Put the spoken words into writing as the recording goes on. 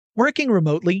Working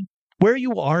remotely, where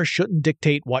you are shouldn't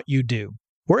dictate what you do.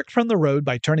 Work from the road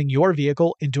by turning your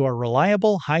vehicle into a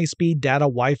reliable high-speed data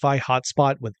Wi-Fi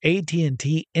hotspot with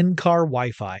AT&T in-car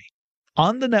Wi-Fi.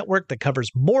 On the network that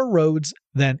covers more roads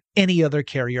than any other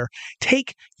carrier,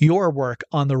 take your work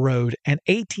on the road and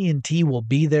AT&T will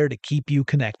be there to keep you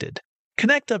connected.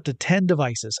 Connect up to 10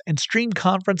 devices and stream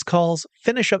conference calls,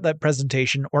 finish up that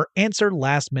presentation, or answer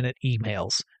last-minute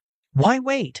emails. Why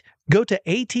wait? Go to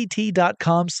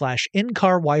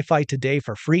att.com/in-car Wi-Fi today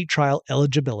for free trial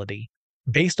eligibility.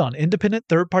 Based on independent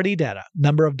third-party data,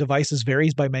 number of devices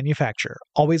varies by manufacturer.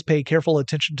 Always pay careful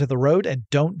attention to the road and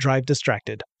don't drive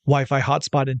distracted. Wi-Fi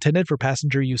hotspot intended for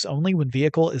passenger use only when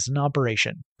vehicle is in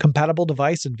operation. Compatible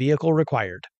device and vehicle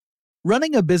required.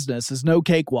 Running a business is no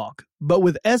cakewalk, but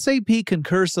with SAP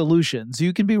Concur Solutions,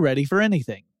 you can be ready for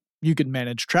anything. You can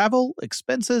manage travel,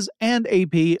 expenses, and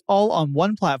AP all on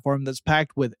one platform that's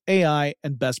packed with AI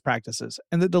and best practices,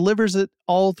 and that delivers it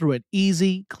all through an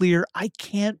easy, clear, I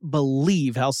can't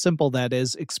believe how simple that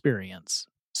is experience.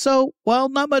 So, while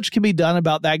not much can be done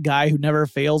about that guy who never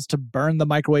fails to burn the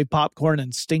microwave popcorn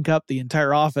and stink up the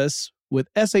entire office, with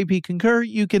SAP Concur,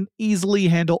 you can easily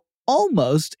handle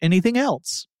almost anything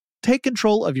else. Take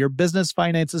control of your business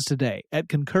finances today at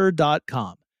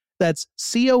concur.com. That's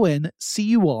CONCUR.com.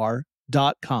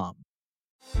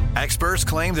 Experts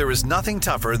claim there is nothing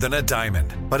tougher than a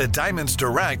diamond. But at Diamonds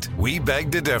Direct, we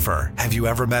beg to differ. Have you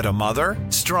ever met a mother?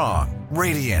 Strong,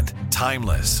 radiant,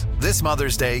 timeless. This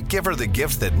Mother's Day, give her the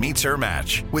gift that meets her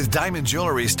match. With diamond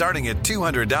jewelry starting at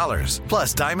 $200.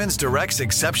 Plus Diamonds Direct's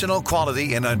exceptional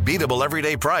quality and unbeatable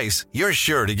everyday price, you're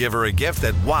sure to give her a gift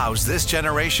that wows this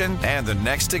generation and the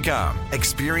next to come.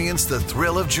 Experience the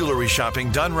thrill of jewelry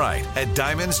shopping done right at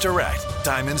Diamonds Direct.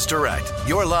 Diamonds Direct.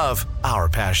 Your love, our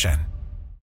passion.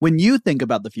 When you think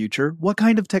about the future, what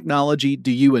kind of technology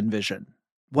do you envision?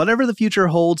 Whatever the future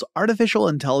holds, artificial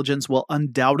intelligence will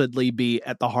undoubtedly be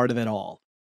at the heart of it all.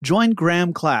 Join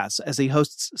Graham Class as he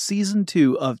hosts Season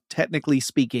 2 of Technically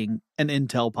Speaking, an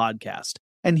Intel podcast,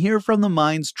 and hear from the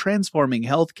minds transforming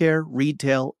healthcare,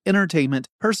 retail, entertainment,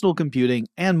 personal computing,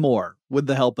 and more with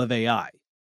the help of AI.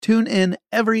 Tune in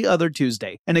every other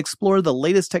Tuesday and explore the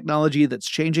latest technology that's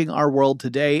changing our world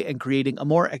today and creating a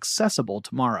more accessible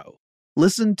tomorrow.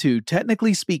 Listen to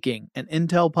Technically Speaking, an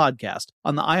Intel podcast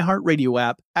on the iHeartRadio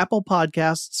app, Apple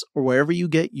Podcasts, or wherever you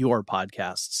get your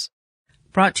podcasts.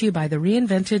 Brought to you by the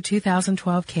reinvented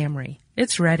 2012 Camry.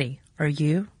 It's ready. Are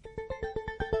you?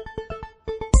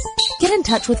 Get in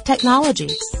touch with technology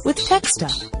with Tech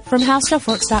Stuff from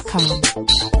HowStuffWorks.com.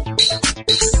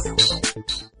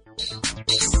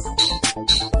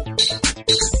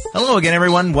 Hello again,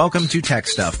 everyone. Welcome to Tech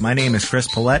Stuff. My name is Chris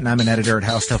Pollette, and I'm an editor at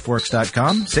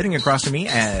HowStuffWorks.com. Sitting across from me,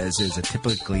 as is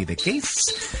typically the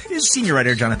case, is senior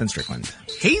writer Jonathan Strickland.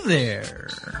 Hey there.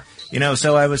 You know,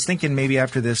 so I was thinking maybe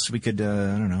after this we could,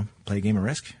 play a game of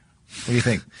Risk. What do you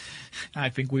think? I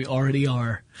think we already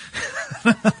are.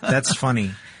 That's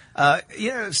funny.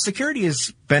 Security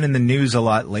has been in the news a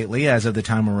lot lately as of the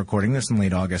time we're recording this in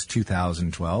late August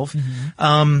 2012.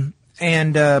 Mm-hmm.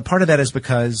 And part of that is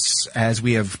because, as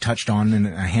we have touched on in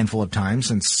a handful of times,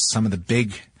 since some of the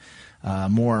big,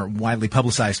 more widely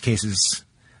publicized cases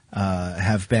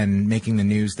have been making the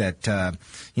news that,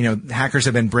 hackers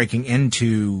have been breaking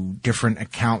into different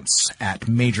accounts at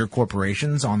major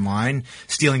corporations online,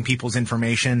 stealing people's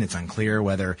information. It's unclear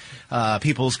whether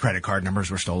people's credit card numbers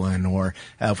were stolen, or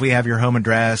if we have your home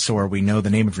address, or we know the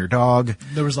name of your dog.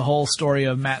 There was the whole story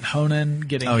of Matt Honan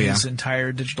getting his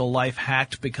entire digital life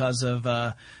hacked because of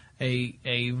a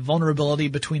vulnerability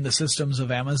between the systems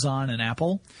of Amazon and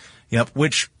Apple. Yep,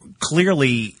 which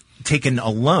clearly, taken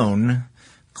alone,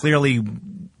 clearly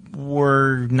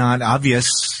were not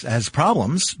obvious as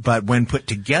problems, but when put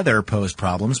together posed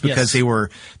problems because they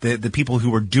were the people who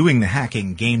were doing the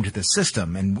hacking gamed the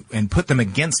system and put them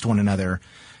against one another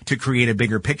to create a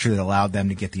bigger picture that allowed them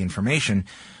to get the information.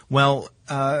 Well,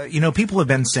 people have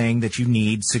been saying that you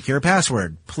need secure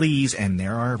password, please, and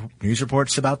there are news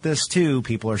reports about this too.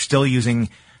 People are still using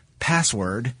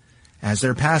password as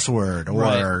their password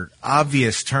or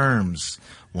obvious terms.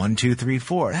 1, 2, 3,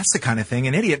 4. That's the kind of thing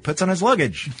an idiot puts on his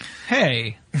luggage.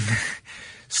 Hey.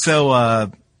 So,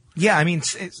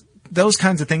 those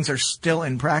kinds of things are still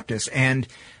in practice. And,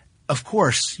 of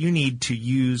course, you need to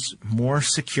use more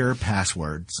secure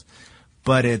passwords.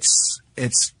 But it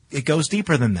goes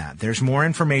deeper than that. There's more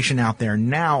information out there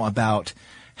now about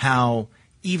how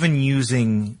even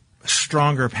using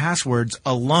stronger passwords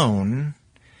alone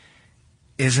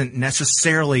isn't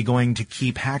necessarily going to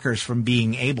keep hackers from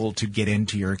being able to get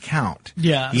into your account.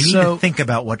 Yeah. You need to think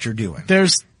about what you're doing.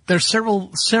 There's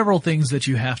several things that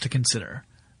you have to consider.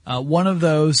 One of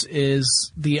those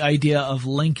is the idea of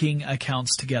linking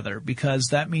accounts together, because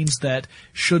that means that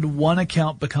should one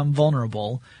account become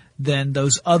vulnerable, then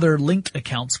those other linked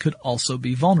accounts could also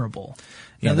be vulnerable.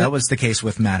 Yeah, that was the case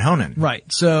with Matt Honan. Right.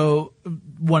 So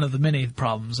one of the many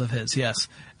problems of his, yes.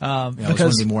 Because it was one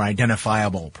of the more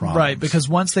identifiable problems. Right, because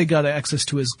once they got access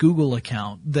to his Google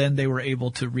account, then they were able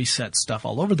to reset stuff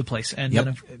all over the place. And then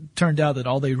it turned out that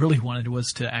all they really wanted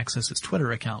was to access his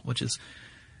Twitter account, which is,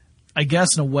 I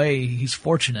guess in a way, he's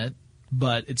fortunate,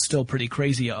 but it's still pretty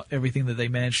crazy everything that they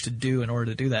managed to do in order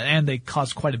to do that. And they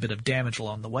caused quite a bit of damage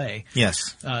along the way.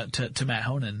 Yes. To Matt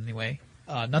Honan, anyway.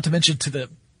 Not to mention to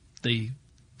the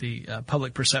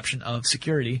public perception of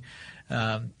security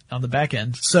on the back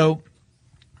end. So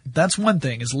that's one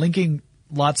thing, is linking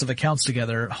lots of accounts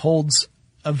together holds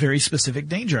a very specific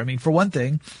danger. I mean, for one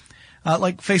thing,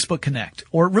 like Facebook Connect,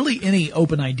 or really any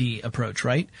OpenID approach,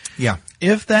 right? Yeah.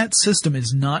 If that system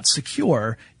is not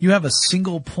secure, you have a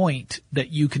single point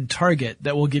that you can target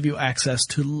that will give you access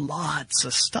to lots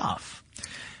of stuff.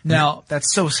 Now,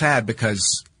 that's so sad,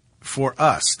 because for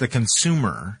us, the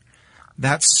consumer,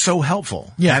 that's so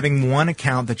helpful. Yeah. Having one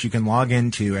account that you can log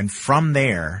into, and from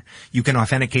there you can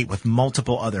authenticate with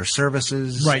multiple other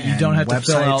services. Right. You don't have websites.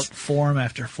 to fill out form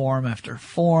after form after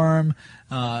form.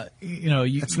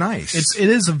 It's nice. It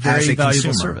is a very valuable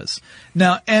consumer. service.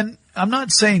 Now, and I'm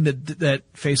not saying that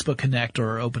Facebook Connect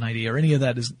or OpenID or any of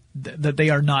that is that they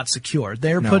are not secure.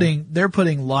 They're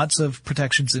putting lots of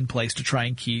protections in place to try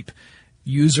and keep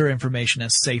user information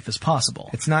as safe as possible.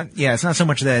 It's not so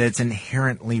much that it's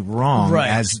inherently wrong, right,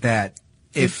 as that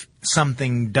if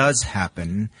something does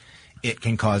happen, it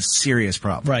can cause serious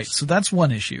problems. Right. So that's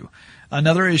one issue.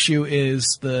 Another issue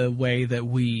is the way that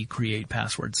we create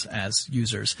passwords as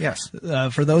users. Yes.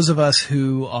 For those of us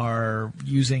who are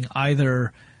using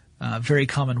either very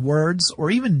common words or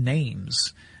even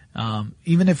names,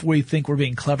 even if we think we're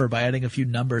being clever by adding a few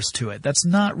numbers to it, that's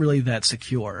not really that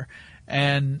secure.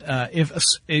 And if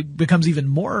it becomes even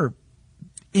more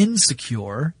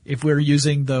insecure if we're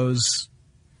using those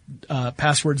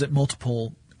passwords at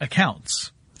multiple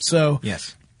accounts. So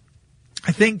yes,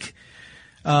 I think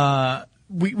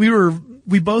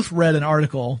we both read an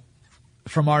article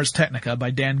from Ars Technica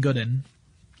by Dan Gooden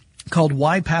called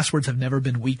 "Why Passwords Have Never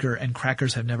Been Weaker and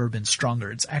Crackers Have Never Been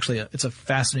Stronger." It's actually it's a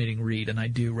fascinating read, and I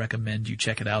do recommend you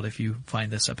check it out if you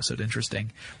find this episode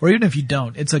interesting, or even if you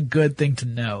don't. It's a good thing to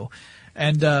know.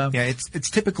 And it's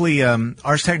typically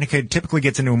Ars Technica typically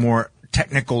gets into a more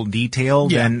technical detail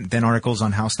than articles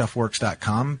on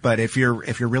howstuffworks.com. But if you're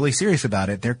really serious about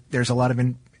it, there's a lot of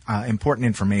important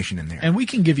information in there. And we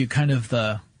can give you kind of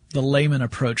the layman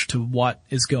approach to what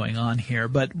is going on here.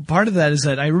 But part of that is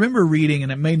that I remember reading, and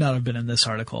it may not have been in this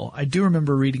article, I do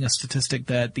remember reading a statistic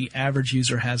that the average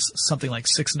user has something like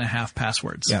 6.5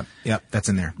 passwords. Yep, that's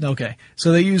in there. Okay.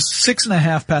 So they use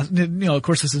 6.5 of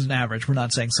course this is an average. We're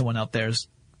not saying someone out there is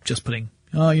just putting,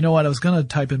 oh, you know what, I was going to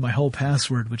type in my whole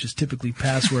password, which is typically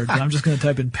password, but I'm just going to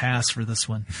type in pass for this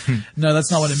one. No,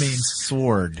 that's not what it means.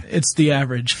 Sword. It's the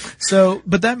average. So,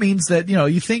 but that means that,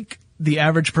 you think the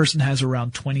average person has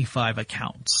around 25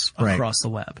 accounts across the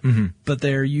web, but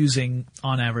they're using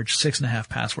on average 6.5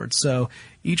 passwords. So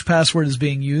each password is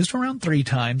being used around 3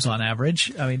 times on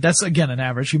average. I mean, that's again an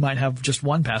average. You might have just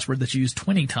one password that you use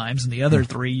 20 times and the other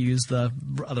 3 use the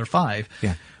other 5.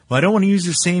 Yeah. Well, I don't want to use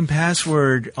the same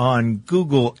password on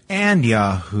Google and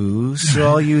Yahoo, so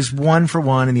I'll use one for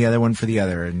one and the other one for the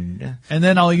other. And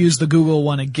then I'll use the Google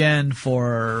one again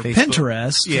for Facebook.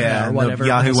 Pinterest, or whatever. The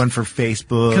Yahoo one for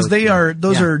Facebook. Because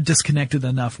those are disconnected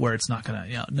enough where it's not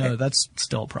going to, that's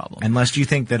still a problem. Unless you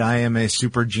think that I am a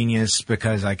super genius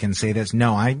because I can say this.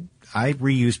 No, I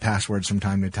reuse passwords from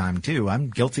time to time too. I'm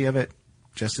guilty of it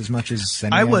just as much as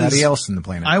anybody else in the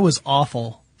planet. I was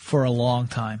awful for a long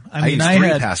time. I used 3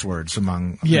 passwords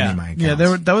among many of my accounts.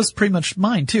 Yeah, that was pretty much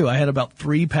mine too. I had about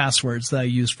 3 passwords that I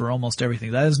used for almost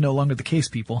everything. That is no longer the case,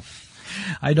 people.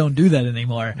 I don't do that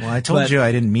anymore. Well, I told you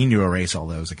I didn't mean to erase all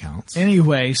those accounts.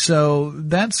 Anyway, so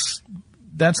that's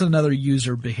another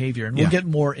user behavior, and we'll get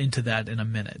more into that in a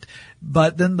minute.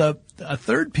 But then a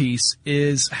third piece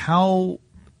is how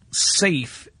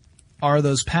safe are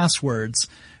those passwords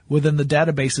within the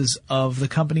databases of the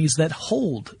companies that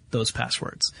hold those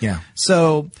passwords. Yeah.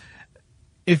 So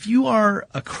if you are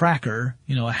a cracker,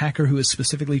 a hacker who is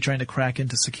specifically trying to crack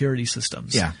into security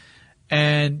systems,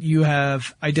 and you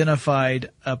have identified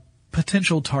a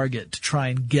potential target to try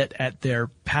and get at their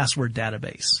password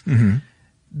database,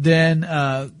 then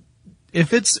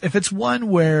if it's one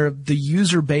where the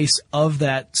user base of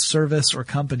that service or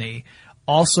company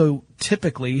also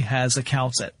typically has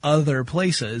accounts at other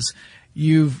places,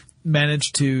 you've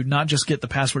manage to not just get the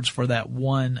passwords for that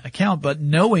one account, but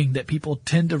knowing that people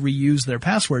tend to reuse their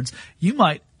passwords, you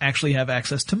might actually have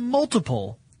access to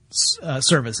multiple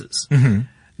services. Mm-hmm.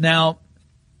 Now,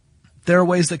 there are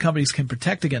ways that companies can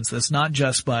protect against this, not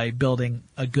just by building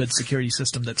a good security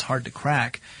system that's hard to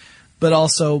crack, but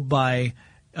also by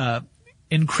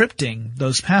encrypting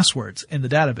those passwords in the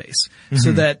database,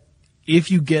 so that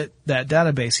if you get that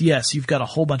database, yes, you've got a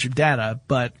whole bunch of data,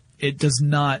 but it does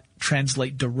not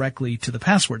translate directly to the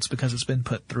passwords because it's been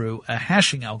put through a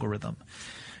hashing algorithm.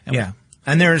 And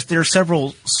And there are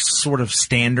several sort of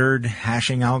standard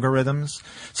hashing algorithms.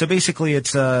 So basically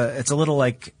it's a little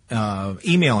like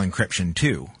email encryption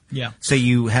too. Yeah. So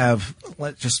you have,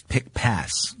 let's just pick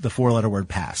pass, the 4-letter word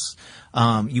pass.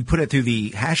 You put it through the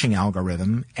hashing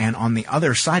algorithm, and on the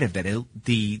other side of it,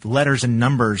 the letters and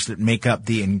numbers that make up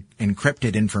the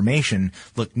encrypted information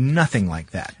look nothing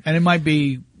like that. And it might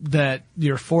be that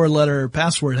your 4-letter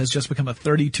password has just become a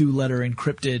 32-letter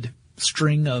encrypted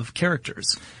string of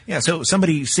characters. Yeah, so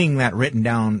somebody seeing that written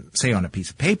down, say, on a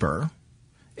piece of paper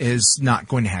is not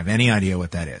going to have any idea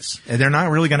what that is. They're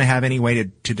not really going to have any way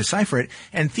to decipher it.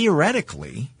 And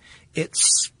theoretically,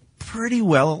 it's pretty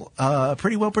well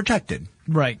protected.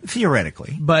 Right.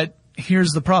 Theoretically. But here's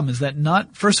the problem is that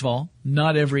first of all,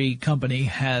 not every company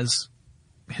has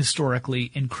historically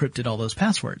encrypted all those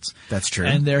passwords. That's true.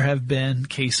 And there have been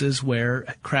cases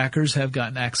where crackers have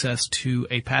gotten access to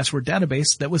a password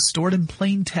database that was stored in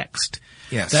plain text.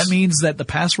 Yes. That means that the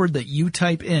password that you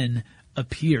type in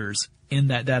appears in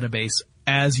that database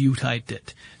as you typed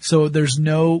it. So there's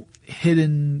no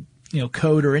hidden,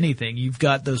 code or anything. You've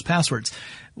got those passwords.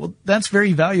 Well, that's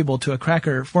very valuable to a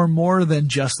cracker for more than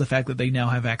just the fact that they now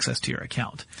have access to your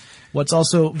account. What's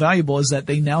also valuable is that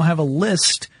they now have a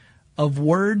list of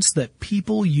words that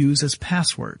people use as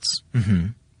passwords. Mm-hmm.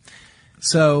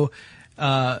 So,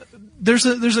 there's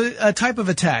a type of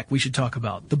attack we should talk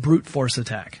about, the brute force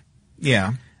attack.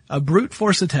 Yeah. A brute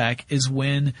force attack is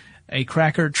when a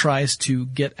cracker tries to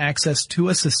get access to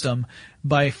a system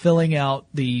by essentially filling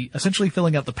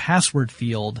out the password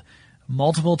field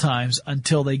multiple times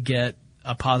until they get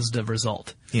a positive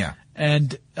result. Yeah.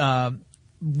 And,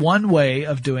 one way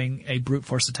of doing a brute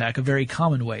force attack, a very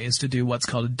common way, is to do what's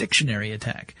called a dictionary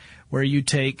attack, where you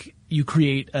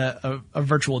create a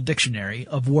virtual dictionary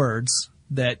of words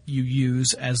that you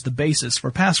use as the basis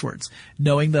for passwords,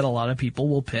 knowing that a lot of people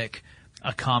will pick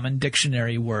a common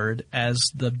dictionary word as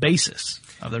the basis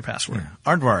of their password.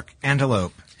 Yeah. Aardvark,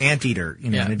 antelope, anteater,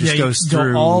 and it just goes go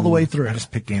through all the way through. I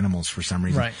just picked animals for some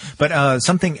reason. Right. But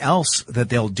something else that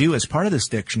they'll do as part of this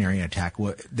dictionary attack,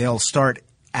 they'll start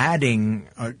adding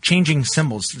or changing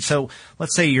symbols. So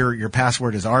let's say your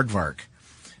password is aardvark,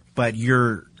 but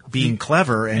you're being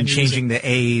clever and changing the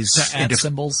A's to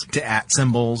at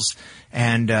symbols.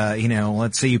 And,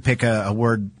 let's say you pick a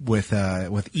word with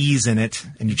E's in it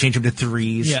and you change them to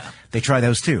 3's. Yeah. They try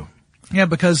those too. Yeah,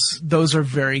 because those are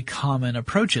very common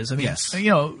approaches. I mean, yes.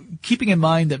 Keeping in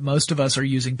mind that most of us are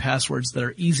using passwords that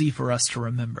are easy for us to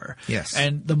remember. Yes.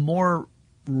 And the more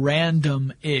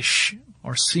random-ish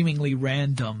or seemingly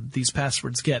random these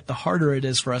passwords get, the harder it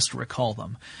is for us to recall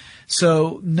them.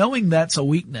 So knowing that's a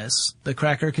weakness, the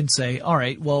cracker can say, all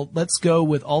right, well, let's go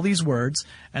with all these words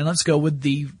and let's go with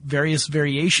the various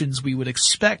variations we would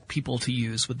expect people to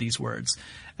use with these words.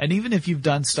 And even if you've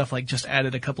done stuff like just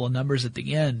added a couple of numbers at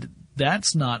the end,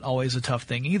 that's not always a tough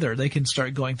thing either. They can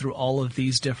start going through all of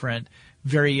these different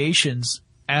variations,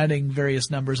 adding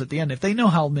various numbers at the end. If they know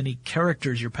how many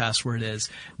characters your password is,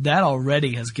 that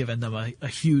already has given them a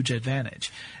huge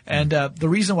advantage. And the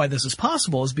reason why this is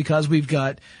possible is because we've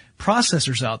got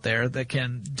processors out there that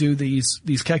can do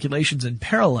these calculations in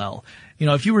parallel.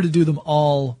 If you were to do them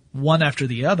all one after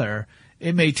the other,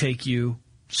 it may take you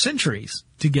centuries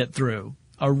to get through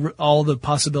all the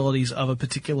possibilities of a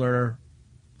particular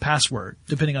password,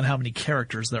 depending on how many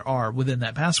characters there are within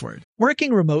that password.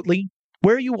 Working remotely,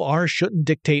 where you are shouldn't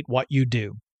dictate what you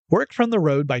do. Work from the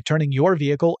road by turning your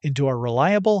vehicle into a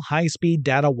reliable high-speed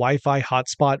data Wi-Fi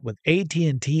hotspot with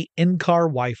AT&T in-car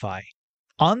Wi-Fi.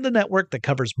 On the network that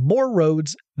covers more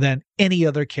roads than any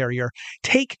other carrier,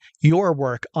 take your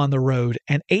work on the road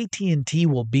and AT&T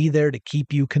will be there to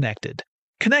keep you connected.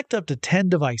 Connect up to 10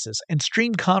 devices and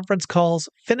stream conference calls,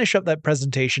 finish up that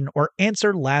presentation, or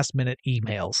answer last-minute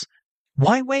emails.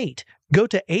 Why wait? Go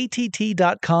to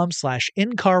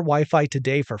att.com/in-car Wi-Fi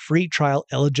today for free trial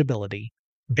eligibility.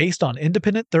 Based on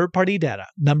independent third-party data,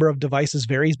 number of devices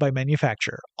varies by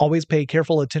manufacturer. Always pay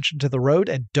careful attention to the road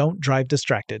and don't drive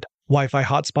distracted. Wi-Fi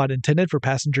hotspot intended for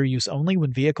passenger use only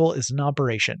when vehicle is in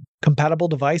operation. Compatible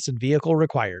device and vehicle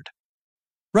required.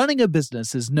 Running a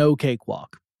business is no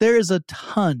cakewalk. There is a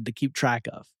ton to keep track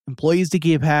of. Employees to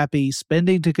keep happy,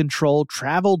 spending to control,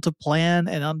 travel to plan,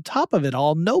 and on top of it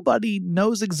all, nobody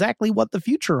knows exactly what the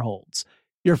future holds.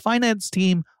 Your finance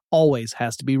team always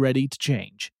has to be ready to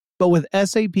change. But with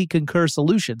SAP Concur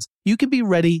Solutions, you can be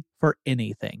ready for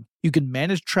anything. You can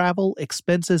manage travel,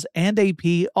 expenses, and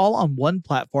AP all on one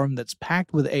platform that's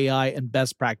packed with AI and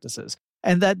best practices,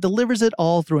 and that delivers it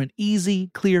all through an easy,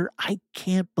 clear, I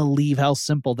can't believe how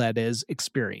simple that is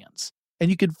experience. And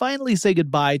you can finally say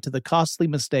goodbye to the costly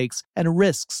mistakes and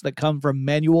risks that come from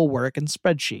manual work and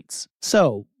spreadsheets.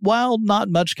 So, while not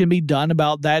much can be done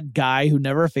about that guy who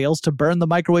never fails to burn the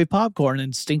microwave popcorn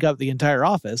and stink up the entire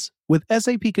office, with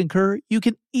SAP Concur, you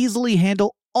can easily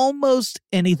handle almost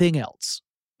anything else.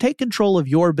 Take control of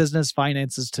your business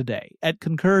finances today at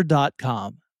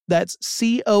Concur.com. That's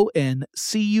CONCUR.com.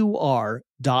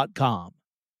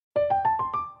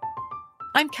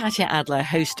 I'm Katya Adler,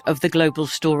 host of The Global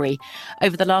Story.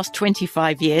 Over the last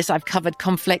 25 years, I've covered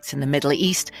conflicts in the Middle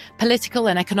East, political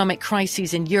and economic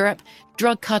crises in Europe,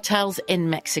 drug cartels in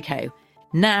Mexico.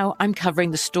 Now I'm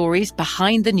covering the stories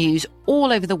behind the news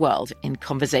all over the world in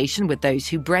conversation with those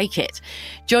who break it.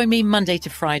 Join me Monday to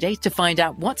Friday to find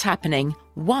out what's happening,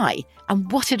 why, and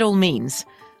what it all means.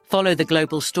 Follow The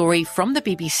Global Story from the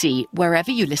BBC wherever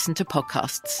you listen to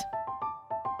podcasts.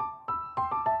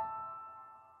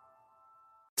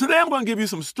 Today I'm going to give you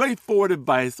some straightforward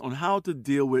advice on how to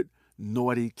deal with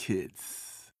naughty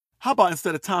kids. How about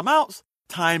instead of timeouts,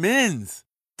 time-ins?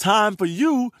 Time for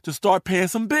you to start paying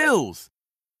some bills.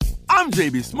 I'm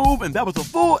JB Smoove, and that was a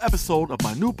full episode of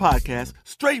my new podcast,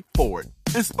 Straightforward,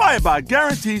 inspired by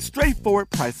guaranteed straightforward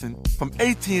pricing from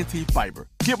AT&T Fiber.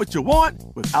 Get what you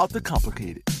want without the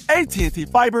complicated. AT&T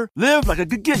Fiber, live like a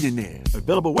gigillionaire.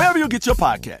 Available wherever you get your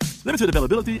podcast. Limited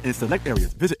availability in select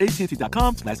areas. Visit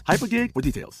AT&T.com/hypergig for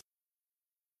details.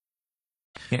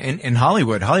 In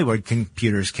Hollywood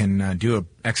computers can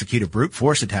execute a brute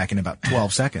force attack in about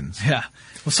 12 seconds. Yeah.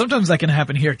 Well, sometimes that can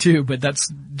happen here too, but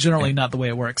that's generally not the way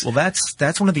it works. Well,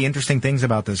 that's one of the interesting things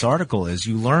about this article is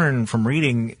you learn from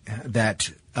reading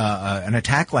that an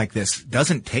attack like this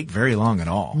doesn't take very long at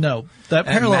all. No, that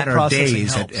parallel processing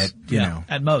helps.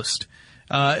 At most,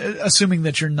 assuming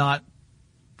that you're not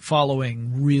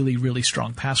following really, really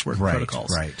strong password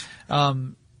protocols. Right.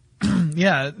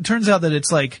 Yeah, it turns out that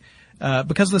it's like.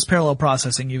 Because of this parallel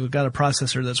processing, you've got a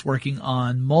processor that's working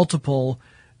on multiple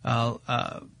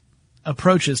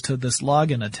approaches to this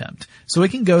login attempt. So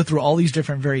it can go through all these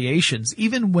different variations,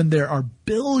 even when there are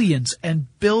billions and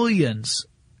billions,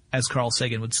 as Carl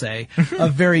Sagan would say,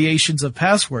 of variations of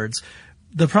passwords.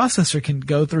 The processor can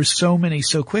go through so many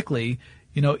so quickly.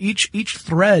 You know, each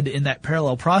thread in that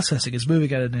parallel processing is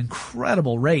moving at an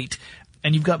incredible rate,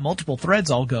 and you've got multiple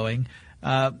threads all going.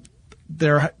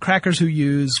 There are crackers who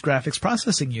use graphics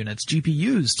processing units,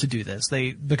 GPUs, to do this.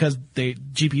 Because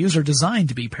GPUs are designed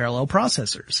to be parallel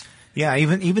processors. Yeah,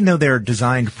 even though they're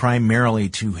designed primarily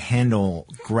to handle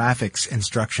graphics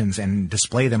instructions and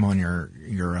display them on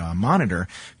your monitor,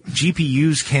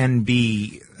 GPUs can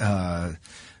be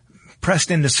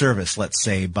pressed into service, let's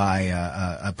say, by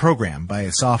a program, by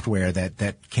a software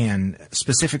that can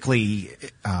specifically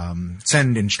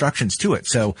send instructions to it.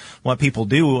 So what people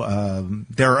do,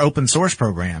 there are open source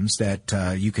programs that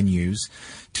you can use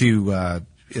to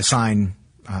assign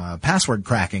password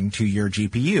cracking to your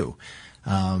GPU.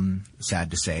 Sad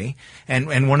to say.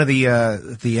 And one of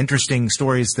the interesting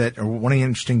stories one of the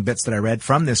interesting bits that I read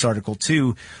from this article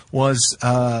too was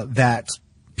that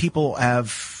people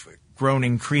have grown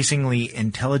increasingly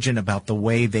intelligent about the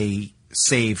way they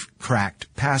save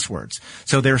cracked passwords.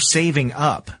 So they're saving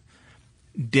up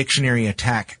dictionary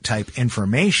attack type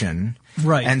information.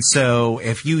 Right. And so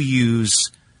if you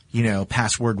use,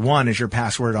 password 1 as your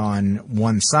password on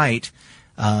one site,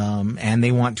 and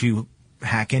they want to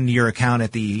hack into your account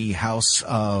at the House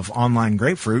of Online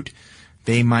Grapefruit,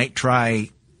 they might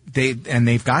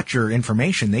they've got your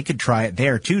information. They could try it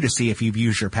there too to see if you've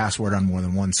used your password on more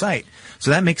than one site.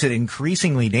 So that makes it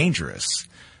increasingly dangerous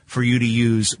for you to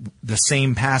use the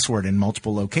same password in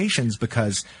multiple locations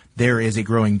because there is a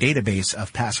growing database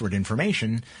of password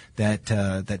information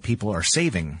that people are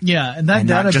saving. Yeah, and that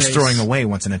database, not just throwing away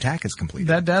once an attack is completed.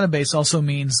 That database also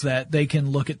means that they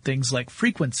can look at things like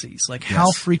frequencies, like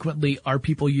how frequently are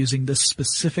people using this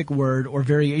specific word or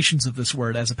variations of this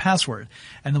word as a password.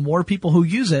 And the more people who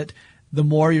use it, the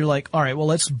more you're like, all right, well,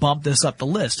 let's bump this up the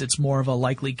list. It's more of a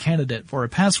likely candidate for a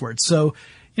password. So,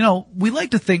 we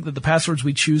like to think that the passwords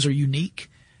we choose are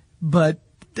unique, but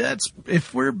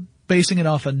if we're basing it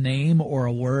off a name or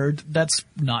a word, that's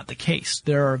not the case.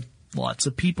 There are lots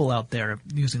of people out there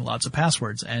using lots of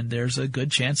passwords, and there's a good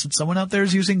chance that someone out there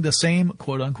is using the same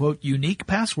quote-unquote unique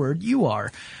password you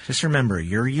are. Just remember,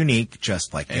 you're unique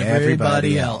just like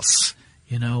everybody else.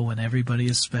 You know, when everybody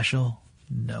is special,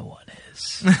 no one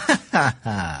is.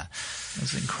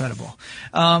 That's incredible.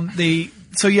 The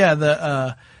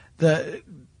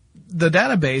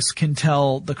database can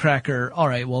tell the cracker, all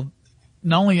right, well,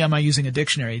 not only am I using a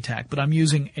dictionary attack, but I'm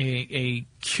using a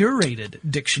curated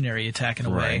dictionary attack in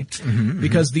a way,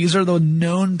 because these are the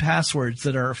known passwords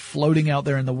that are floating out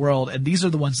there in the world, and these are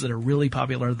the ones that are really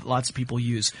popular that lots of people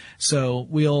use. So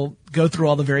we'll go through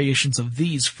all the variations of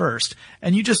these first,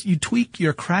 and you tweak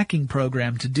your cracking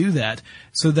program to do that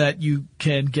so that you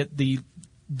can get the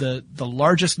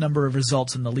largest number of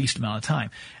results in the least amount of time.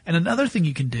 And another thing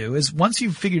you can do is once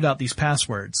you've figured out these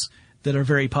passwords that are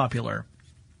very popular,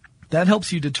 that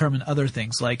helps you determine other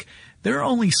things. Like, there are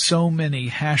only so many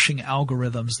hashing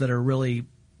algorithms that are really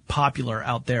popular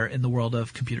out there in the world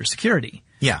of computer security.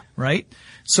 Yeah. Right?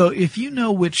 So if you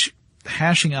know which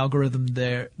hashing algorithm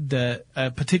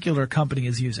a particular company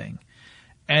is using,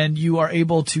 and you are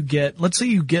able to let's say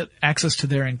you get access to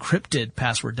their encrypted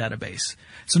password database.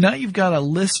 So now you've got a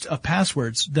list of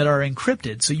passwords that are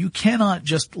encrypted, so you cannot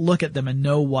just look at them and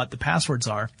know what the passwords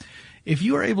are. If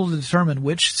you are able to determine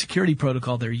which security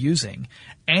protocol they're using,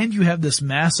 and you have this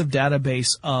massive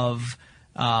database of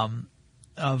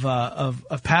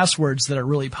passwords that are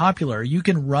really popular, you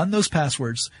can run those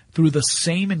passwords through the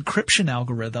same encryption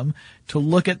algorithm to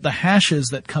look at the hashes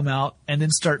that come out and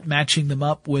then start matching them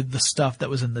up with the stuff that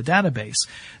was in the database.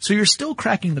 So you're still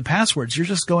cracking the passwords. You're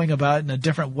just going about it in a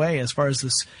different way as far as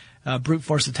this brute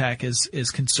force attack is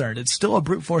concerned. It's still a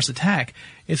brute force attack.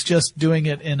 It's just doing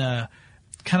it in a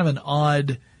kind of an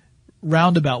odd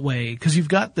roundabout way, because you've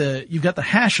got the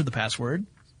hash of the password.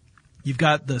 You've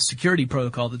got the security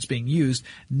protocol that's being used.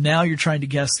 Now you're trying to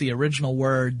guess the original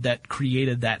word that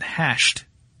created that hashed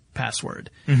password.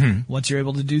 Once you're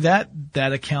able to do that,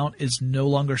 that account is no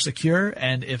longer secure.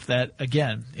 And if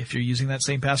you're using that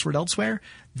same password elsewhere,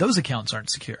 those accounts aren't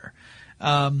secure.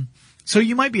 So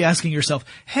you might be asking yourself,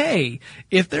 hey,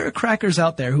 if there are crackers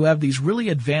out there who have these really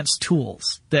advanced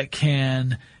tools that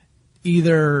can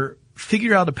either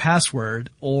figure out a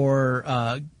password or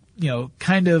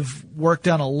kind of work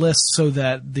down a list so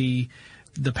that the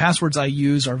passwords I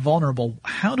use are vulnerable,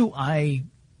 how do I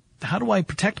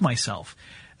protect myself?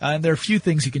 And there are a few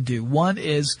things you can do. One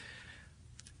is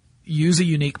use a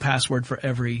unique password for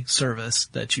every service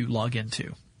that you log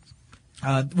into,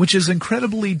 which is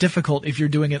incredibly difficult if you're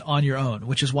doing it on your own,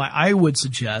 which is why I would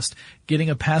suggest getting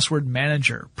a password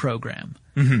manager program.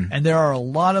 And there are a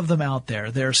lot of them out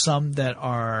there. There are some that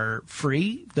are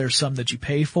free. There's some that you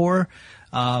pay for.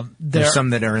 There's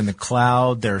some that are in the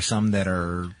cloud. There are some that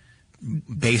are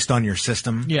based on your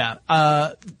system. Yeah.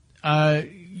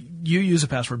 You use a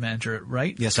password manager,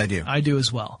 right? Yes, I do. I do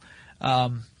as well.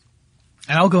 And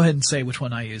I'll go ahead and say which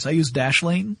one I use. I use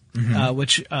Dashlane,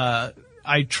 which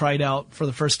I tried out for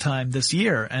the first time this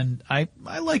year, and I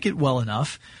like it well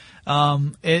enough.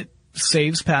 It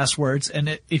saves passwords,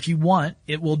 and if you want,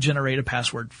 it will generate a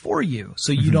password for you,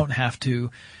 so you don't have to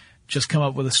just come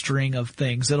up with a string of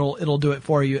things. It'll do it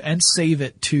for you and save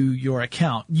it to your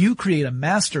account. You create a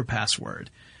master password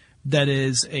that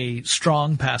is a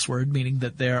strong password, meaning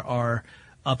that there are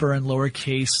upper and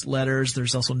lowercase letters.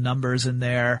 There's also numbers in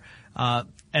there,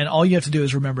 and all you have to do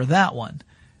is remember that one,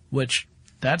 which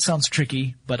that sounds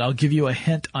tricky, but I'll give you a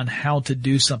hint on how to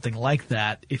do something like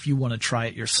that if you want to try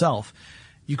it yourself.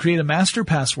 You create a master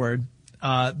password,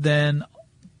 then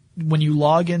when you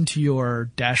log into your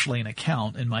Dashlane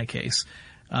account, in my case,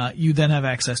 you then have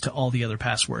access to all the other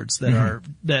passwords that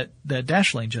that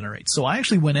Dashlane generates. So I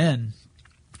actually went in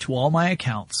to all my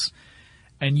accounts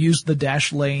and used the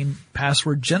Dashlane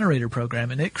password generator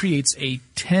program, and it creates a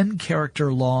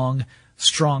 10-character long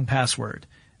strong password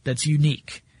that's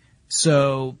unique.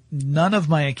 So none of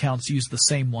my accounts use the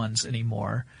same ones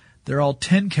anymore. They're all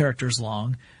 10 characters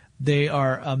long. They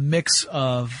are a mix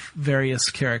of various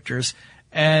characters.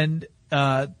 And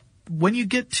when you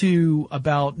get to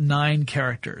about 9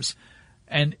 characters,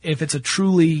 and if it's a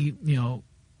truly,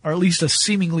 or at least a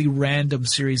seemingly random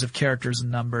series of characters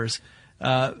and numbers,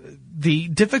 the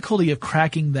difficulty of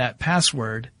cracking that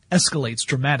password escalates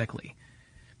dramatically.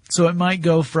 So it might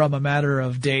go from a matter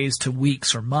of days to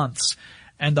weeks or months.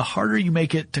 And the harder you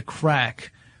make it to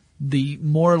crack, the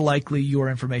more likely your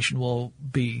information will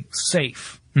be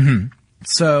safe.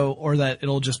 So, or that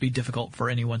it'll just be difficult for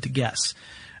anyone to guess.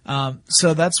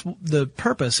 So that's the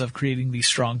purpose of creating these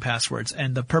strong passwords,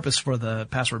 and the purpose for the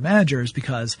password manager is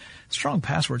because strong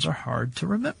passwords are hard to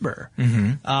remember.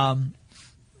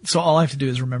 So all I have to do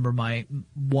is remember my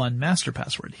one master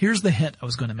password. Here's the hint I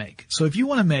was going to make. So if you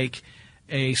want to make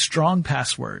a strong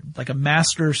password, like a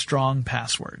master strong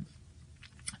password,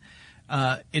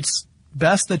 it's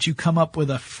best that you come up with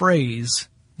a phrase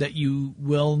that you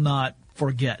will not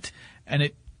forget.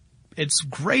 And it's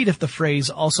great if the phrase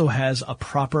also has a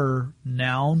proper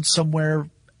noun somewhere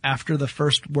after the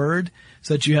first word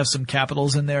so that you have some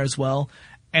capitals in there as well.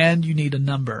 And you need a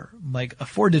number, like a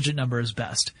 4-digit number is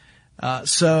best.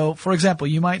 So, for example,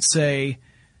 you might say,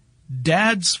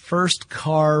 Dad's first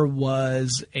car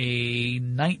was a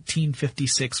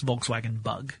 1956 Volkswagen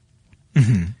Bug.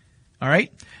 Mm-hmm. All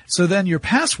right? So then your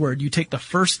password, you take the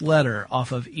first letter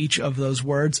off of each of those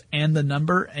words and the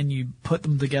number, and you put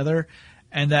them together,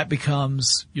 and that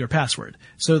becomes your password.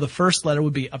 So the first letter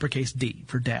would be uppercase D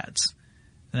for Dad's.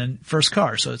 And then first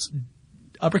car, so it's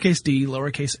uppercase D,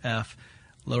 lowercase f,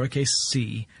 lowercase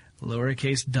c,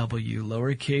 lowercase w,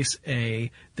 lowercase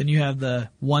a, then you have the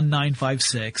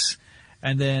 1956,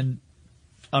 and then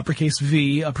uppercase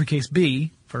V, uppercase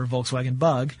B for Volkswagen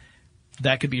Bug.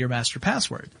 That could be your master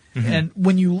password. Mm-hmm. And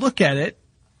when you look at it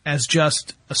as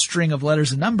just a string of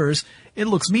letters and numbers, it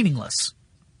looks meaningless.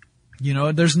 You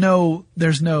know, there's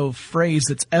no phrase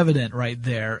that's evident right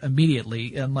there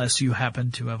immediately unless you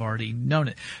happen to have already known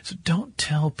it. So don't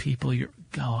tell people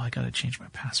I gotta change my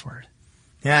password.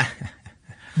 Yeah.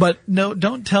 But no,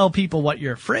 don't tell people what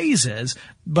your phrase is,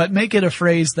 but make it a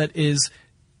phrase that is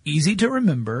easy to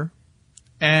remember,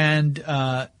 and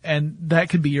that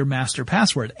could be your master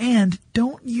password. And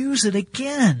don't use it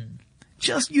again.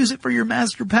 Just use it for your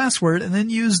master password, and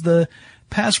then use the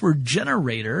password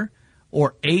generator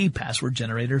or a password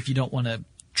generator if you don't want to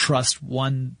trust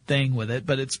one thing with it.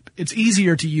 But it's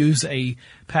easier to use a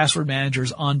password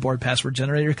manager's onboard password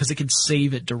generator because it can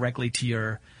save it directly to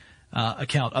your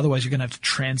account. Otherwise, you're going to have to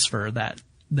transfer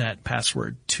that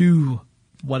password to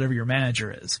whatever your manager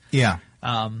is. Yeah.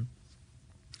 And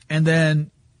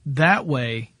then that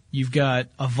way you've got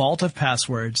a vault of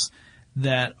passwords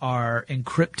that are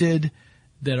encrypted,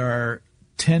 that are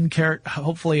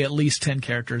hopefully at least 10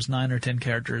 characters, 9 or 10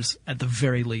 characters at the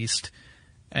very least,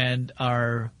 and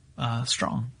are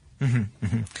strong. Mm-hmm,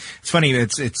 mm-hmm. It's funny.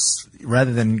 It's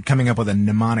rather than coming up with a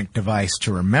mnemonic device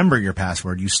to remember your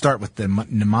password, you start with the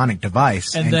mnemonic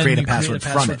device and create a password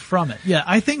from it. Yeah,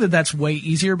 I think that's way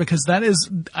easier because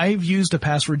I've used a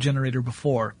password generator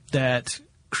before that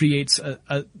creates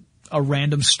a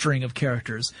random string of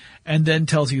characters and then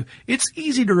tells you it's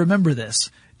easy to remember this.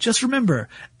 Just remember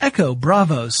Echo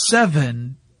Bravo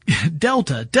 7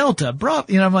 Delta Bravo.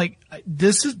 You know, I'm like,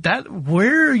 this is that.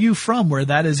 Where are you from? Where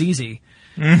that is easy?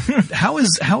 How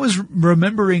is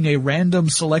remembering a random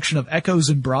selection of echoes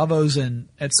and bravos and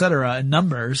et cetera and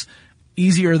numbers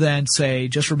easier than, say,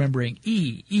 just remembering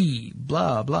E,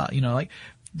 blah, blah, you know, like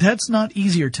that's not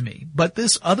easier to me. But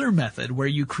this other method where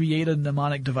you create a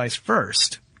mnemonic device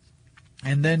first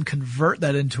and then convert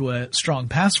that into a strong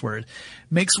password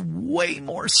makes way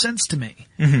more sense to me.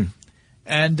 Mm-hmm.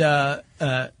 And,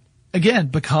 again,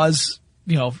 because,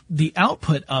 you know, the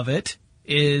output of it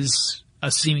is a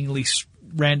seemingly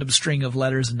random string of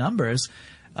letters and numbers,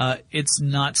 it's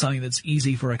not something that's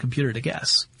easy for a computer to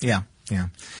guess. Yeah, yeah.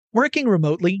 Working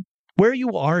remotely, where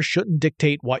you are shouldn't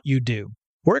dictate what you do.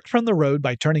 Work from the road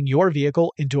by turning your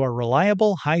vehicle into a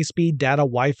reliable high-speed data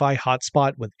Wi-Fi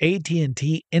hotspot with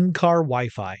AT&T in-car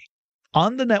Wi-Fi.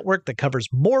 On the network that covers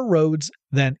more roads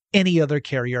than any other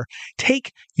carrier,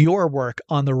 take your work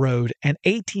on the road and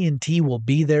AT&T will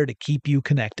be there to keep you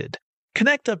connected.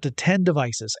 Connect up to 10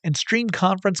 devices and stream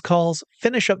conference calls,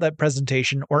 finish up that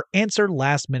presentation, or answer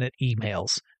last-minute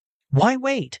emails. Why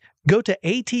wait? Go to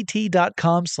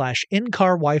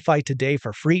att.com/in-car Wi-Fi today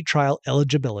for free trial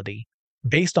eligibility.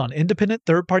 Based on independent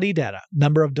third-party data,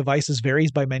 number of devices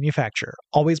varies by manufacturer.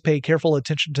 Always pay careful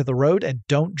attention to the road and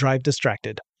don't drive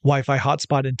distracted. Wi-Fi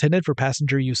hotspot intended for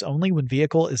passenger use only when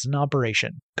vehicle is in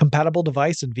operation. Compatible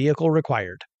device and vehicle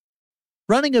required.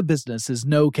 Running a business is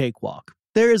no cakewalk.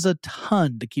 There is a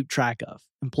ton to keep track of.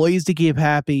 Employees to keep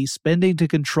happy, spending to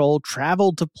control,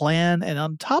 travel to plan, and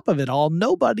on top of it all,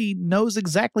 nobody knows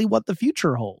exactly what the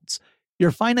future holds.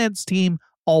 Your finance team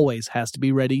always has to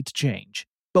be ready to change.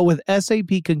 But with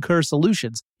SAP Concur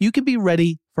Solutions, you can be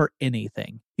ready for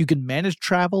anything. You can manage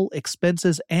travel,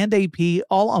 expenses, and AP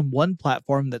all on one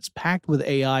platform that's packed with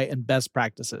AI and best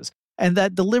practices, and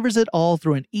that delivers it all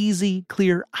through an easy,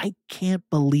 clear, I can't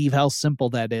believe how simple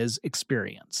that is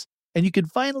experience. And you can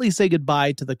finally say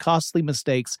goodbye to the costly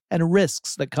mistakes and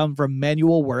risks that come from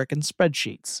manual work and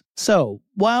spreadsheets. So,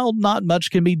 while not much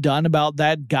can be done about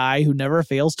that guy who never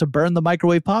fails to burn the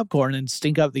microwave popcorn and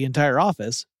stink up the entire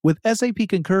office, with SAP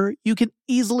Concur, you can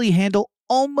easily handle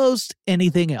almost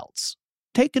anything else.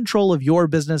 Take control of your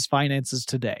business finances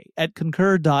today at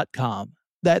Concur.com.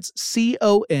 That's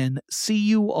CONCUR.com.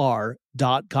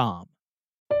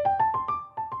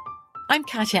 I'm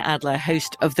Katya Adler,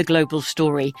 host of The Global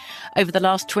Story. Over the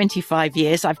last 25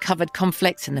 years, I've covered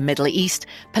conflicts in the Middle East,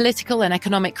 political and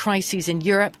economic crises in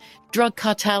Europe, drug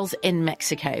cartels in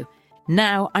Mexico.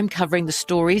 Now I'm covering the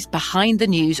stories behind the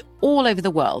news all over the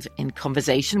world in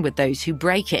conversation with those who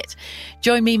break it.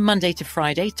 Join me Monday to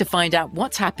Friday to find out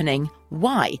what's happening,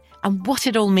 why, and what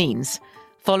it all means.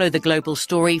 Follow The Global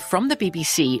Story from the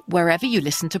BBC wherever you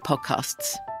listen to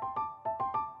podcasts.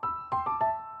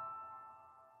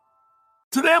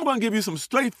 Today I'm going to give you some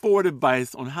straightforward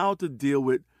advice on how to deal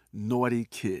with naughty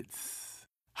kids.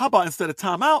 How about instead of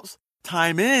timeouts,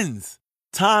 time-ins?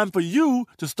 Time for you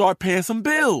to start paying some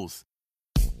bills.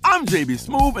 I'm JB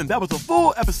Smoove, and that was a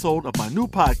full episode of my new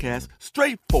podcast,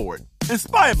 Straightforward,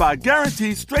 inspired by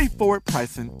guaranteed straightforward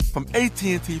pricing from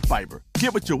AT&T Fiber.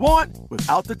 Get what you want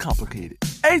without the complicated.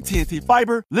 AT&T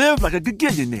Fiber, live like a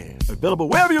gigillionaire. Available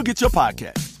wherever you get your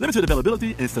podcast. Limited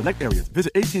availability in select areas.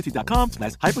 Visit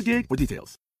AT&T.com/hypergig for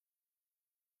details.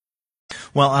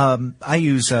 Well, I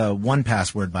use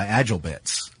 1Password by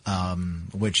AgileBits,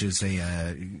 which is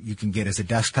you can get as a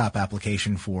desktop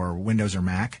application for Windows or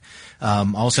Mac.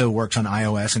 Also works on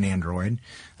iOS and Android.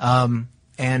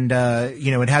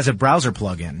 It has a browser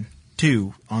plugin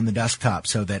too on the desktop,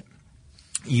 so that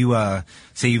you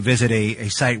say you visit a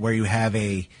site where you have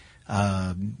an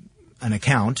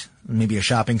account, maybe a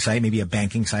shopping site, maybe a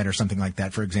banking site or something like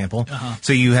that, for example.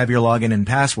 So you have your login and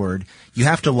password. You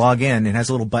have to log in. It has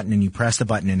a little button, and you press the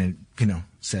button, and it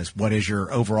says what is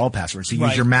your overall password. So you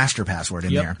use your master password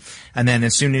in there. And then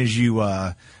as soon as you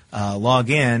log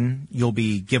in, you'll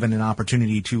be given an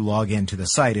opportunity to log into the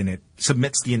site, and it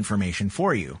submits the information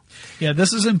for you. Yeah,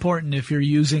 this is important if you're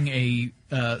using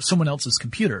someone else's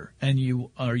computer and you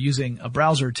are using a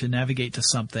browser to navigate to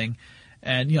something.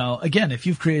 And, again, if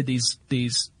you've created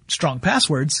these strong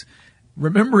passwords,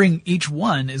 remembering each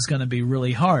one is going to be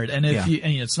really hard. And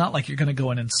it's not like you're going to go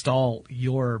and install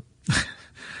your,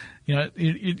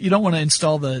 you don't want to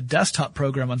install the desktop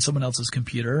program on someone else's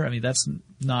computer. I mean, that's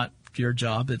not your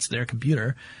job. It's their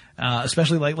computer.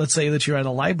 Especially like, let's say that you're at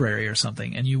a library or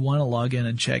something and you want to log in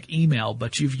and check email,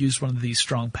 but you've used one of these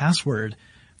strong password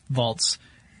vaults.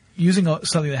 Using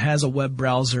something that has a web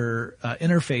browser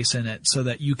interface in it so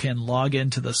that you can log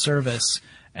into the service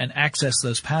and access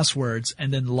those passwords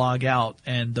and then log out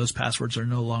and those passwords are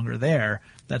no longer there,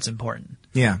 that's important.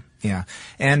 Yeah.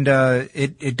 And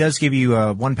it does give you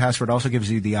 1Password also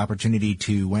gives you the opportunity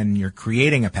to, when you're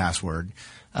creating a password,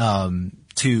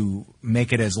 to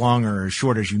make it as long or as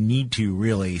short as you need to,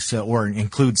 really, or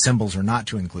include symbols or not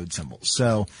to include symbols.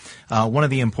 So one of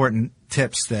the important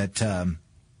tips that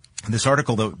this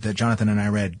article that Jonathan and I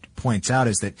read points out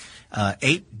is that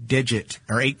 8-digit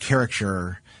or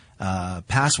 8-character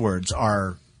passwords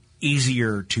are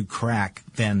easier to crack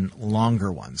than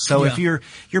longer ones. So if you're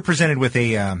presented with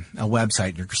a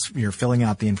website, you're filling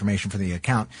out the information for the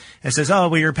account, and it says,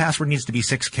 your password needs to be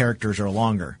 6 characters or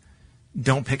longer.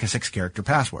 Don't pick a 6-character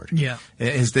password. Yeah,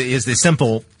 is the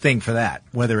simple thing for that,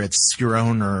 whether it's your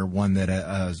own or one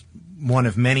that one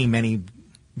of many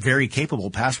very capable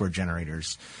password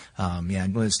generators.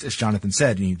 As Jonathan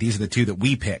said, these are the 2 that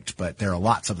we picked, but there are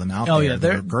lots of them out there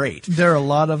that are great. There are a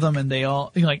lot of them, and they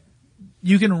all,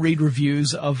 you can read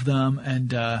reviews of them,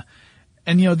 and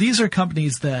these are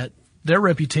companies that their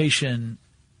reputation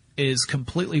is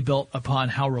completely built upon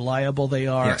how reliable they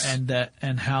are,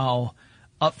 and how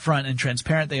upfront and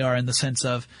transparent they are, in the sense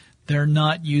of they're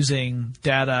not using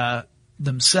data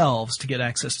themselves to get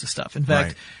access to stuff. In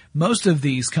fact, most of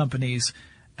these companies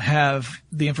have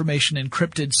the information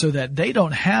encrypted so that they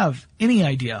don't have any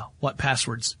idea what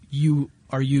passwords you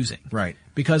are using. Right.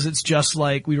 Because it's just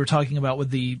like we were talking about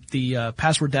with the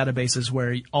password databases,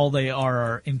 where all they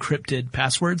are encrypted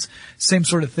passwords. Same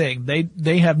sort of thing.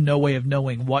 They have no way of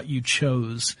knowing what you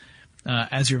chose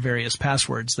as your various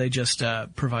passwords. They just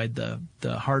provide the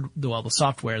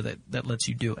software that lets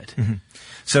you do it. Mm-hmm.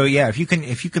 So if you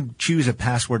can choose a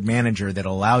password manager that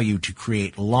allow you to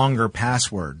create longer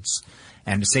passwords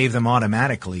and to save them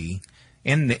automatically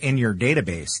in your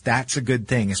database, that's a good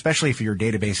thing, especially if your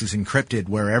database is encrypted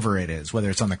wherever it is,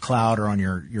 whether it's on the cloud or on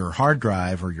your hard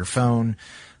drive or your phone.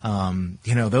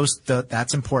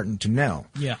 That's important to know.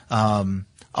 Yeah.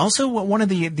 Also, one of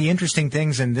the interesting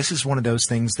things, and this is one of those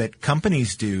things that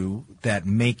companies do that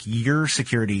make your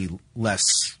security less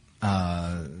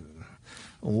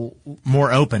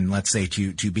more open, let's say,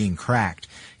 to being cracked,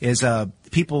 is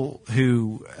people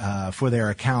who for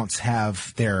their accounts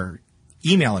have their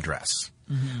email address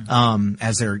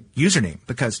as their username,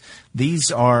 because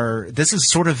this is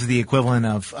sort of the equivalent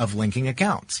of linking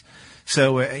accounts.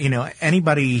 So,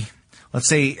 anybody, let's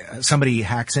say somebody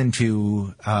hacks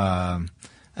into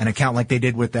an account like they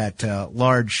did with that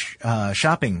large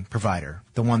shopping provider,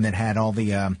 the one that had all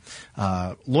the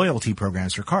loyalty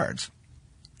programs for cards.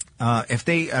 If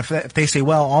they say,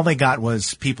 well, all they got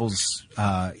was people's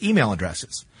email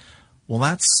addresses, well,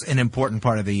 that's an important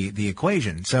part of the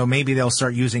equation. So maybe they'll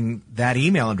start using that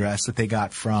email address that they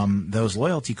got from those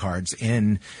loyalty cards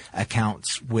in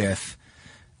accounts with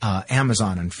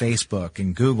Amazon and Facebook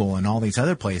and Google and all these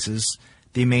other places.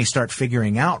 They may start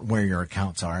figuring out where your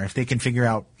accounts are. If they can figure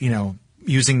out,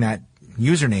 using that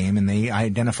username and they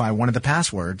identify one of the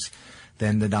passwords,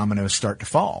 then the dominoes start to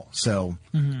fall. So,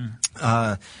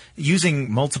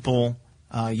 using multiple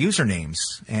usernames,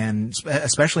 and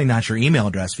especially not your email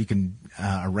address, if you can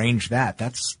arrange that,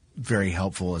 that's very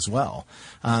helpful as well.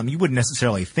 You wouldn't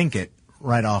necessarily think it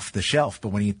right off the shelf, but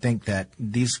when you think that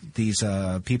these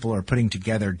people are putting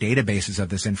together databases of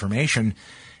this information,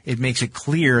 it makes it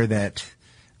clear that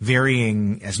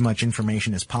varying as much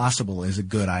information as possible is a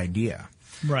good idea.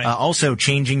 Right. Also,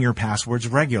 changing your passwords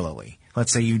regularly.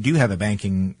 Let's say you do have a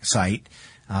banking site.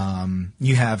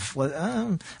 You have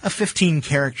a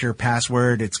 15-character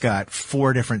password. It's got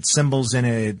 4 different symbols in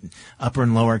it, upper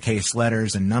and lowercase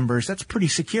letters and numbers. That's pretty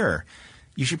secure.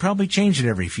 You should probably change it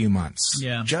every few months.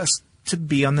 Yeah. Just to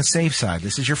be on the safe side.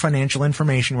 This is your financial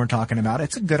information we're talking about.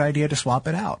 It's a good idea to swap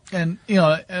it out. And,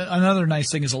 another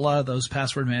nice thing is a lot of those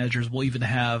password managers will even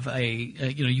have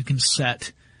you can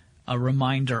set a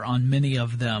reminder on many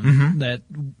of them that,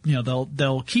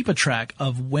 they'll keep a track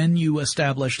of when you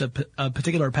established a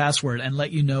particular password and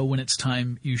let you know when it's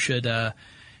time you should,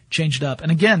 change it up.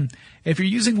 And again, if you're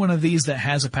using one of these that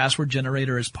has a password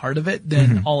generator as part of it,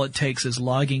 then all it takes is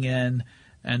logging in,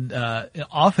 and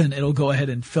often it'll go ahead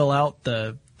and fill out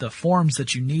the forms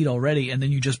that you need already, and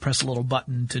then you just press a little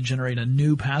button to generate a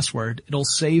new password. It'll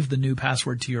save the new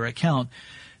password to your account.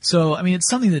 So, it's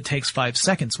something that takes 5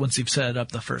 seconds once you've set it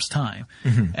up the first time.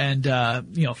 And,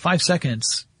 5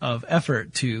 seconds of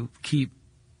effort to keep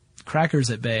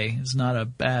crackers at bay is not a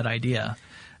bad idea.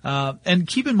 And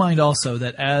keep in mind also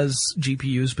that as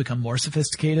GPUs become more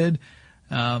sophisticated,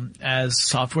 as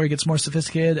software gets more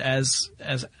sophisticated, as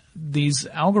these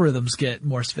algorithms get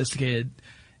more sophisticated,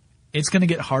 it's going to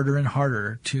get harder and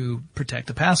harder to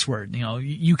protect a password.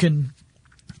 You can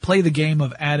play the game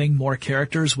of adding more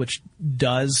characters, which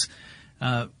does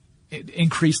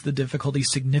increase the difficulty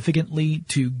significantly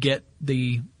to get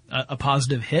a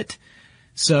positive hit.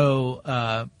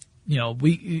 So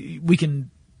we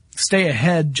can stay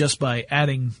ahead just by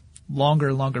adding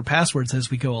longer passwords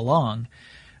as we go along.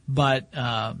 But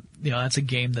that's a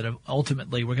game that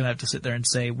ultimately we're going to have to sit there and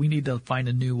say we need to find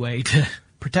a new way to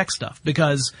protect stuff,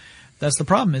 because that's the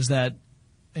problem, is that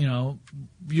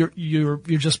you're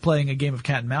just playing a game of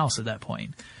cat and mouse at that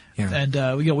point. Yeah.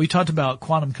 And we talked about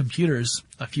quantum computers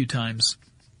a few times.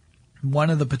 One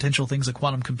of the potential things a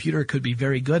quantum computer could be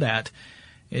very good at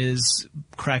is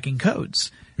cracking codes,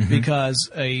 because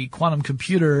a quantum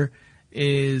computer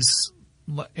is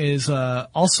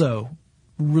also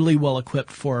really well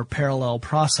equipped for parallel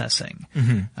processing.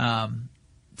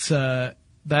 So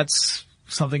that's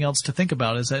something else to think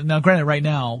about. Is that now, granted, right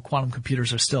now quantum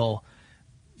computers are still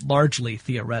largely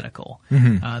theoretical.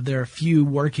 There are a few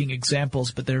working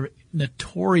examples, but they're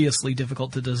notoriously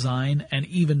difficult to design and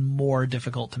even more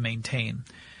difficult to maintain,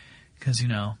 because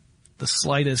the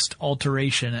slightest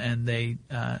alteration and the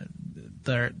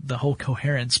whole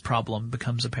coherence problem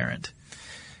becomes apparent.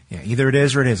 Yeah, either it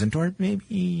is or it isn't, or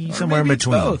maybe somewhere in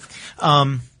between. Both.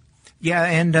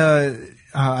 And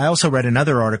I also read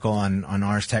another article on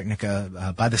Ars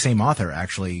Technica by the same author,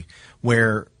 actually,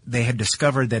 where they had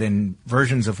discovered that in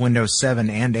versions of Windows 7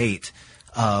 and 8,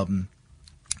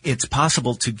 it's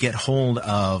possible to get hold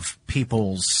of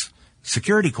people's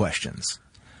security questions.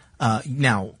 I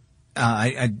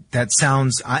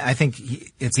think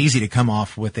it's easy to come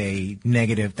off with a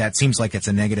negative. That seems like it's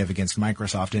a negative against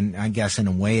Microsoft, and I guess in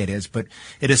a way it is, but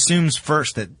it assumes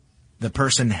first that the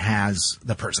person has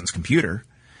the person's computer.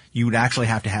 You would actually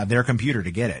have to have their computer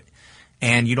to get it.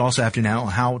 And you'd also have to know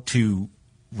how to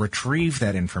retrieve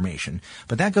that information.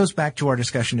 But that goes back to our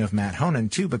discussion of Matt Honan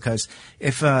too, because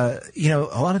if, a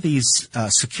lot of these,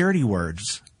 security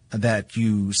words that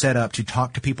you set up to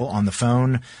talk to people on the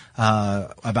phone,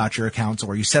 about your accounts,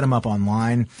 or you set them up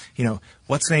online,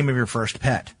 what's the name of your first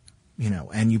pet?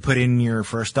 And you put in your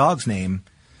first dog's name,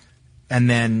 and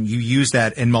then you use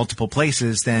that in multiple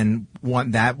places, then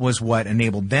that was what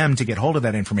enabled them to get hold of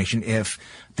that information. If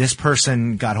this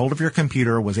person got hold of your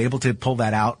computer, was able to pull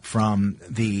that out from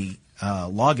the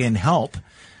login help,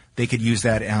 they could use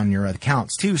that on your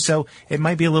accounts too. So it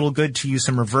might be a little good to use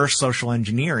some reverse social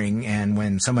engineering. And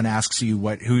when someone asks you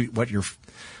what your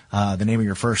the name of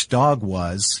your first dog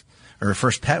was or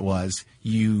first pet was,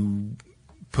 you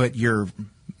put your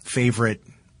favorite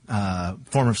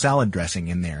form of salad dressing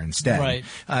in there instead. Right.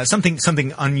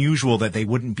 Something unusual that they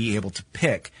wouldn't be able to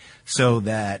pick, so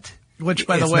that which,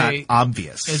 by the it's way, not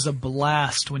obvious. Is a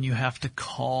blast when you have to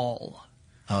call.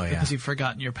 Oh, yeah. Because you've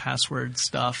forgotten your password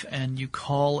stuff, and you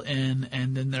call in,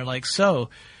 and then they're like, so,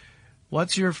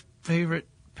 what's your favorite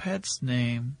pet's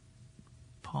name?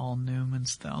 Paul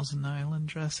Newman's Thousand Island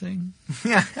dressing?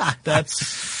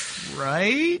 That's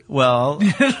right? Well,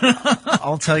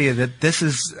 I'll tell you that this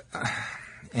is,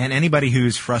 and anybody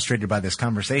who's frustrated by this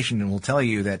conversation will tell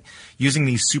you that using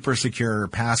these super secure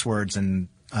passwords and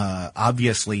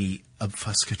obviously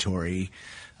obfuscatory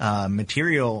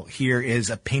material here is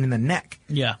a pain in the neck.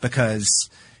 Yeah. Because,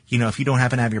 if you don't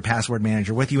happen to have your password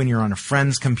manager with you and you're on a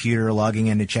friend's computer logging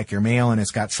in to check your mail and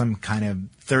it's got some kind of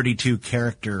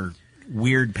 32-character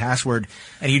weird password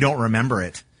and you don't remember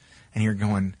it and you're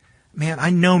going, man, I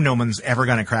know no one's ever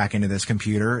going to crack into this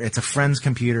computer. It's a friend's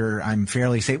computer. I'm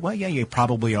fairly safe. Well, yeah, you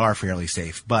probably are fairly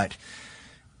safe, but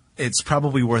it's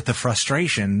probably worth the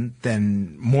frustration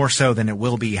more so than it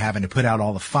will be having to put out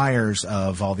all the fires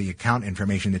of all the account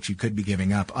information that you could be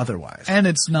giving up otherwise. And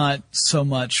it's not so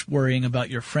much worrying about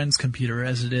your friend's computer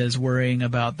as it is worrying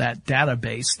about that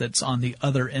database that's on the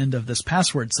other end of this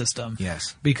password system.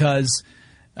 Yes. Because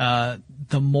the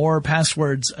more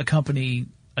passwords a company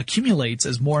accumulates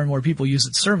as more and more people use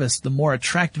its service, the more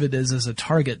attractive it is as a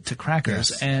target to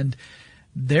crackers. Yes. And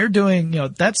they're doing,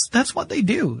 that's what they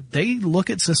do. They look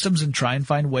at systems and try and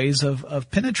find ways of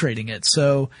penetrating it.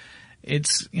 So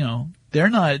it's, they're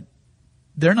not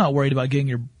worried about getting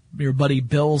your buddy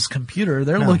Bill's computer.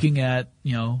 They're looking at,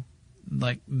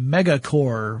 like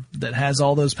Megacore that has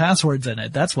all those passwords in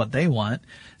it. That's what they want.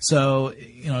 So,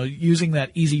 using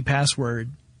that easy password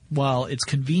while it's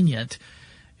convenient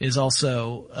is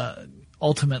also,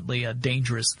 ultimately a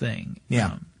dangerous thing.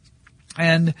 Yeah.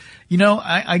 And,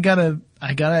 I gotta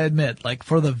admit, like,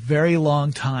 for the very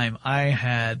long time, I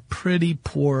had pretty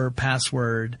poor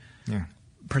password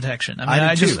protection.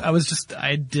 I mean, I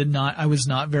was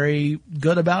not very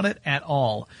good about it at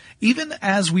all. Even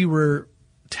as we were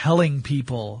telling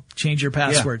people, change your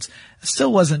passwords, I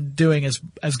still wasn't doing as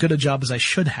good a job as I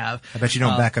should have. I bet you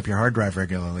don't back up your hard drive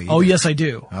regularly either. Oh, yes, I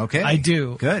do. Okay. I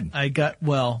do. Good. I got,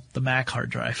 the Mac hard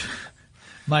drive.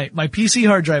 My PC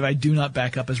hard drive I do not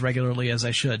back up as regularly as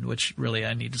I should, which really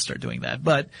I need to start doing that.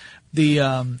 But it's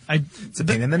a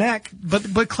pain in the neck.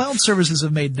 But cloud services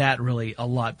have made that really a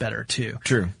lot better too.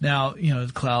 True. Now,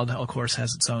 cloud of course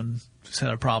has its own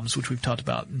set of problems, which we've talked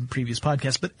about in previous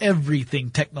podcasts, but everything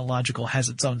technological has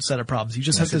its own set of problems. You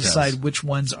just have to decide which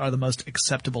ones are the most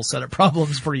acceptable set of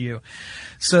problems for you.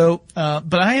 So,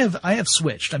 but I have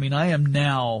switched. I mean, I am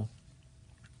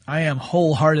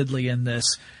wholeheartedly in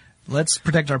this. Let's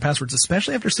protect our passwords,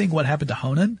 especially after seeing what happened to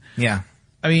Honan. Yeah.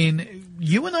 I mean,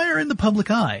 you and I are in the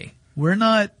public eye. We're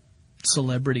not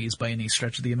celebrities by any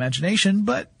stretch of the imagination,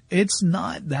 but it's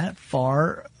not that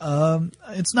far.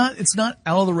 It's not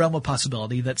out of the realm of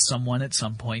possibility that someone at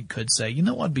some point could say, you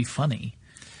know what would be funny?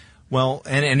 Well,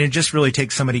 and it just really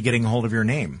takes somebody getting a hold of your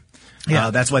name.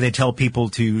 Yeah. That's why they tell people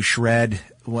to shred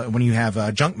when you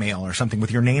have junk mail or something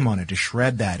with your name on it, to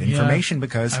shred that information,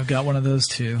 because I've got one of those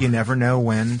too. You never know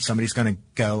when somebody's going to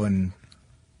go and,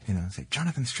 say,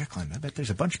 Jonathan Strickland. I bet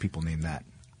there's a bunch of people named that.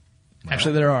 Well,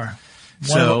 actually, there are.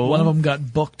 One of them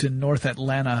got booked in North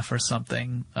Atlanta for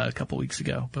something a couple weeks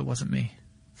ago, but it wasn't me.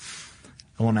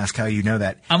 I won't ask how you know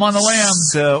that. I'm on the lam.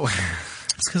 So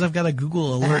it's because I've got a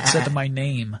Google alert set to my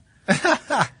name.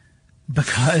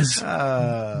 Because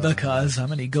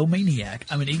I'm an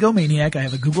egomaniac. I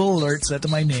have a Google alert set to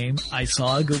my name. I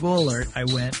saw a Google alert. I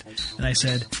went and I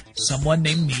said, someone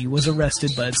named me was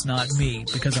arrested, but it's not me,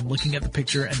 because I'm looking at the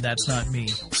picture and that's not me.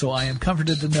 So I am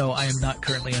comforted to know I am not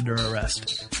currently under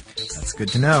arrest. That's good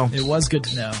to know. It was good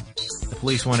to know. The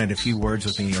police wanted a few words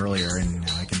with me earlier, and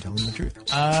now I can tell them the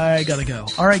truth. I gotta go.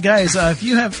 All right, guys, if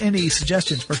you have any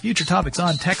suggestions for future topics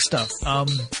on tech stuff,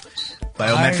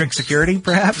 biometric security,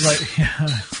 perhaps?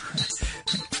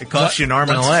 It costs you an arm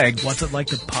and a leg. What's it like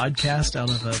to podcast out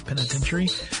of a penitentiary?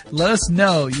 Let us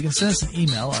know. You can send us an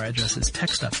email. Our address is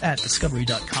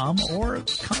techstuff@discovery.com, or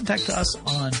contact us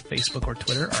on Facebook or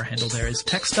Twitter. Our handle there is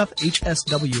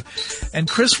techstuffhsw. And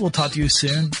Chris will talk to you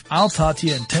soon. I'll talk to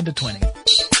you in 10 to 20.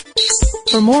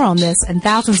 For more on this and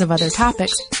thousands of other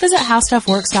topics, visit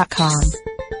howstuffworks.com.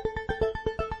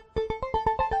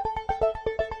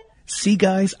 See,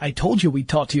 guys, I told you we'd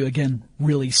talk to you again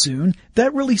really soon.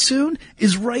 That really soon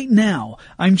is right now.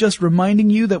 I'm just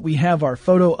reminding you that we have our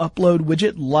photo upload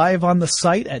widget live on the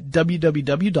site at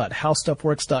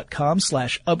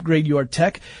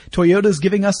www.howstuffworks.com/upgradeyourtech. Toyota's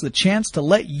giving us the chance to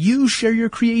let you share your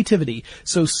creativity.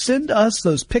 So send us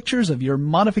those pictures of your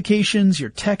modifications,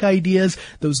 your tech ideas,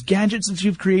 those gadgets that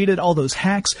you've created, all those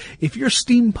hacks. If you're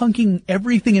steampunking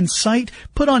everything in sight,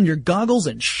 put on your goggles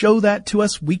and show that to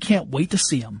us. We can't wait to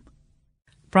see them.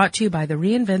 Brought to you by the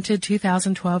reinvented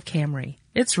 2012 Camry.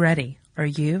 It's ready. Are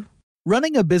you?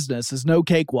 Running a business is no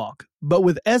cakewalk, but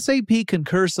with SAP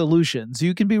Concur Solutions,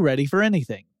 you can be ready for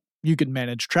anything. You can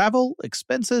manage travel,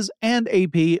 expenses, and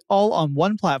AP all on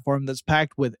one platform that's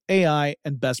packed with AI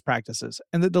and best practices,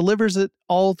 and that delivers it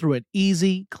all through an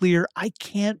easy, clear, I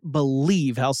can't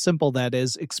believe how simple that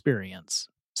is experience.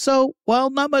 So, while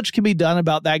not much can be done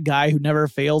about that guy who never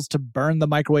fails to burn the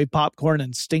microwave popcorn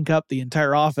and stink up the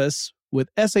entire office, with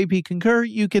SAP Concur,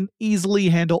 you can easily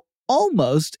handle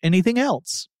almost anything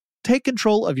else. Take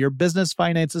control of your business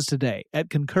finances today at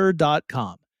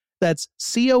Concur.com. That's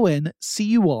CONCUR.com.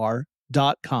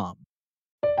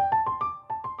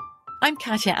 I'm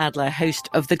Katya Adler, host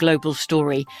of The Global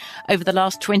Story. Over the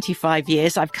last 25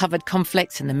 years, I've covered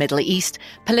conflicts in the Middle East,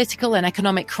 political and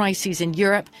economic crises in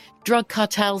Europe, drug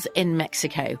cartels in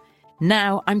Mexico.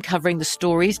 Now I'm covering the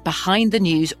stories behind the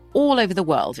news all over the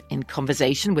world in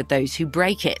conversation with those who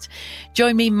break it.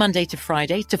 Join me Monday to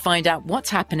Friday to find out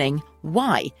what's happening,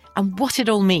 why, and what it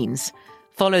all means.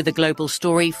 Follow The Global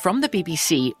Story from the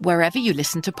BBC wherever you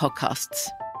listen to podcasts.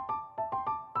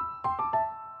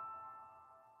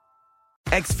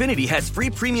 Xfinity has free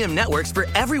premium networks for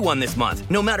everyone this month,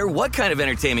 no matter what kind of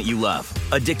entertainment you love.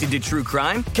 Addicted to true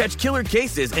crime? Catch killer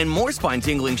cases and more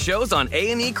spine-tingling shows on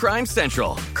A&E Crime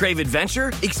Central. Crave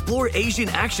adventure? Explore Asian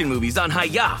action movies on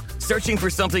Hi-YAH. Searching for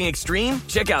something extreme?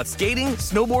 Check out skating,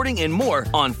 snowboarding, and more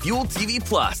on Fuel TV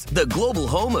Plus, the global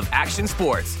home of action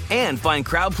sports. And find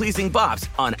crowd-pleasing bops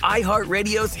on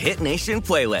iHeartRadio's Hit Nation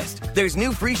playlist. There's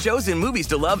new free shows and movies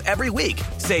to love every week.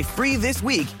 Say free this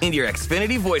week in your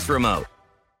Xfinity voice remote.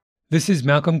 This is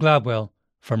Malcolm Gladwell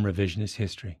from Revisionist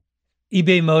History.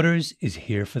 eBay Motors is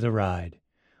here for the ride.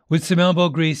 With some elbow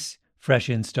grease, fresh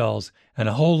installs, and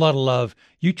a whole lot of love,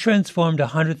 you transformed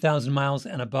 100,000 miles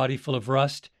and a body full of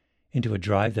rust into a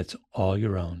drive that's all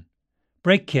your own.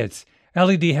 Brake kits,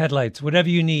 LED headlights, whatever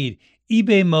you need,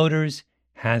 eBay Motors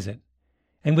has it.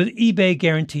 And with eBay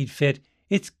Guaranteed Fit,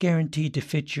 it's guaranteed to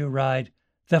fit your ride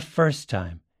the first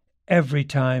time, every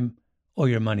time, or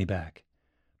your money back.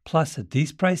 Plus, at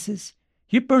these prices,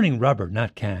 you're burning rubber,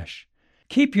 not cash.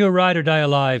 Keep your ride or die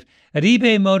alive at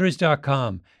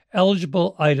ebaymotors.com.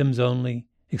 Eligible items only.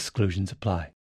 Exclusions apply.